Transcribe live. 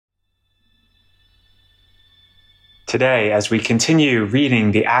Today, as we continue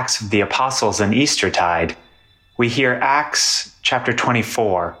reading the Acts of the Apostles in Eastertide, we hear Acts chapter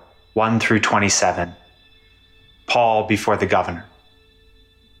 24, 1 through 27. Paul before the governor.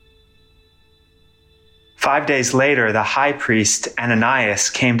 5 days later, the high priest Ananias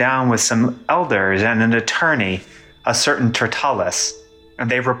came down with some elders and an attorney, a certain Tertullus, and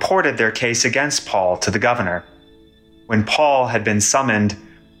they reported their case against Paul to the governor. When Paul had been summoned,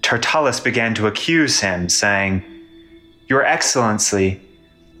 Tertullus began to accuse him, saying, "Your Excellency,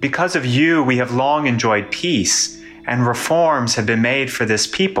 because of you we have long enjoyed peace, and reforms have been made for this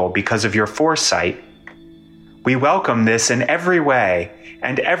people because of your foresight. We welcome this in every way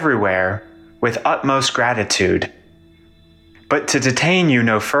and everywhere with utmost gratitude. But to detain you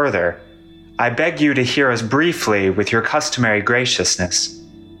no further, I beg you to hear us briefly with your customary graciousness.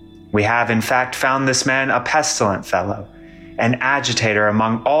 We have in fact found this man a pestilent fellow, an agitator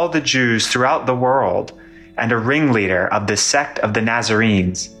among all the Jews throughout the world, and a ringleader of the sect of the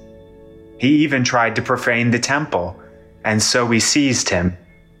Nazarenes. He even tried to profane the temple, and so we seized him.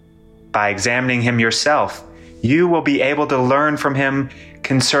 By examining him yourself, you will be able to learn from him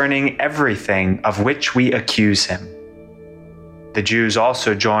concerning everything of which we accuse him." The Jews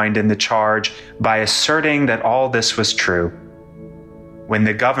also joined in the charge by asserting that all this was true. When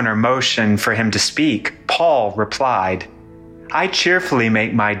the governor motioned for him to speak, Paul replied, "I cheerfully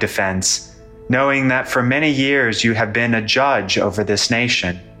make my defense, knowing that for many years you have been a judge over this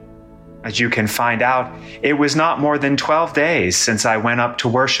nation. As you can find out, it was not more than 12 days since I went up to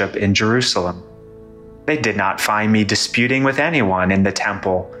worship in Jerusalem. They did not find me disputing with anyone in the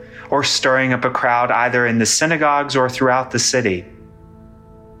temple, or stirring up a crowd either in the synagogues or throughout the city.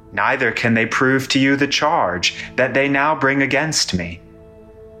 Neither can they prove to you the charge that they now bring against me.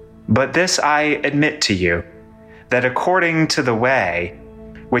 But this I admit to you, that according to the way,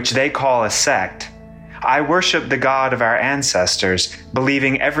 which they call a sect, I worship the God of our ancestors,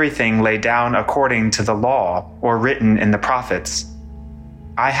 believing everything laid down according to the law or written in the prophets.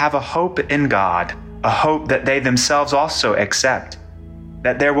 I have a hope in God, a hope that they themselves also accept,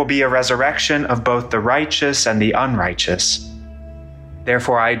 that there will be a resurrection of both the righteous and the unrighteous.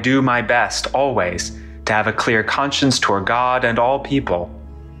 Therefore I do my best always to have a clear conscience toward God and all people.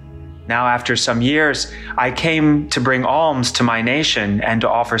 Now after some years, I came to bring alms to my nation and to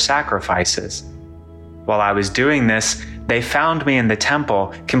offer sacrifices. While I was doing this, they found me in the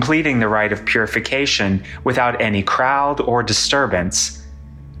temple, completing the rite of purification without any crowd or disturbance.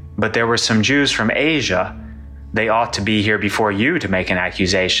 But there were some Jews from Asia. They ought to be here before you to make an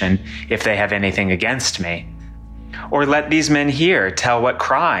accusation, if they have anything against me. Or let these men here tell what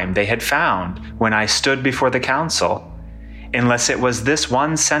crime they had found when I stood before the council, unless it was this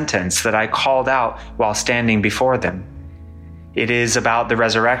one sentence that I called out while standing before them. It is about the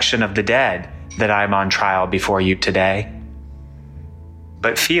resurrection of the dead that I am on trial before you today."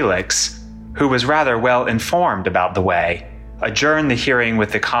 But Felix, who was rather well informed about the way, adjourned the hearing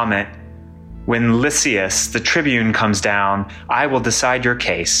with the comment, "When Lysias, the tribune, comes down, I will decide your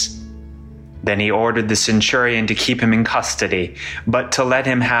case." Then he ordered the centurion to keep him in custody, but to let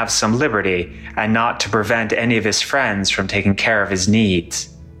him have some liberty, and not to prevent any of his friends from taking care of his needs.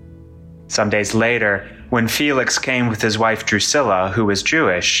 Some days later, when Felix came with his wife Drusilla, who was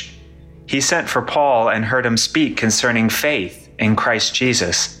Jewish, he sent for Paul and heard him speak concerning faith in Christ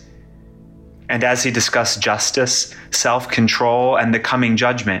Jesus. And as he discussed justice, self-control, and the coming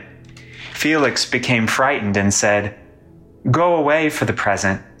judgment, Felix became frightened and said, "Go away for the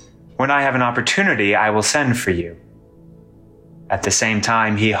present. When I have an opportunity, I will send for you." At the same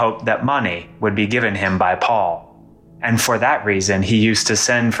time, he hoped that money would be given him by Paul, and for that reason he used to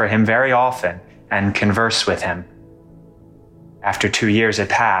send for him very often and converse with him. After 2 years had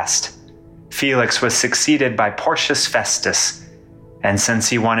passed, Felix was succeeded by Porcius Festus, and since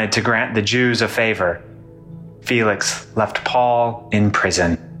he wanted to grant the Jews a favor, Felix left Paul in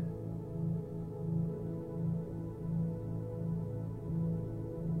prison.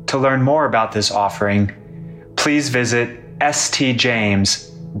 To learn more about this offering, please visit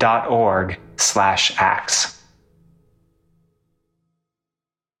stjames.org/acts.